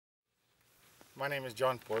My name is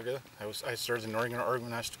John Porga. I served in the Oregon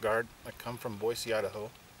National Guard. I come from Boise, Idaho.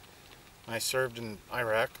 I served in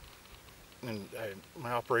Iraq, and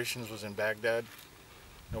my operations was in Baghdad.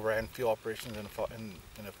 I ran field operations in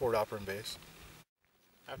a Fort Operating base.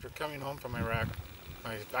 After coming home from Iraq,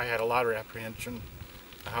 I had a lot of apprehension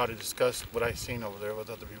on how to discuss what I seen over there with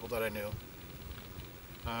other people that I knew.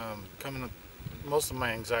 Most of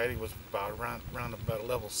my anxiety was around about a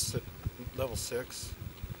level 6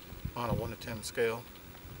 on a 1 to 10 scale.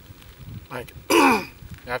 Like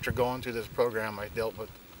after going through this program, I dealt with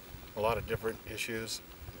a lot of different issues,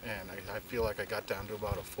 and I feel like I got down to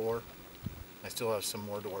about a 4. I still have some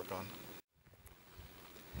more to work on.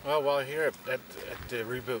 Well, while here at the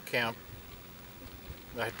reboot camp,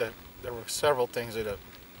 there were several things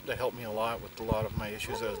that helped me a lot with a lot of my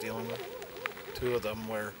issues I was dealing with. 2 of them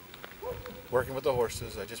were working with the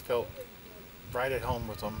horses. I just felt right at home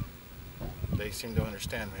with them. They seemed to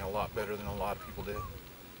understand me a lot better than a lot of people did.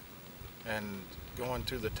 And going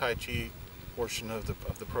through the Tai Chi portion of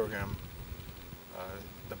the program,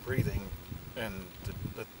 the breathing and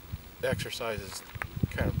the exercises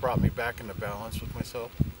kind of brought me back into balance with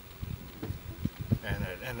myself.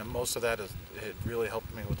 And most of that it really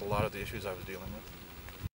helped me with a lot of the issues I was dealing with.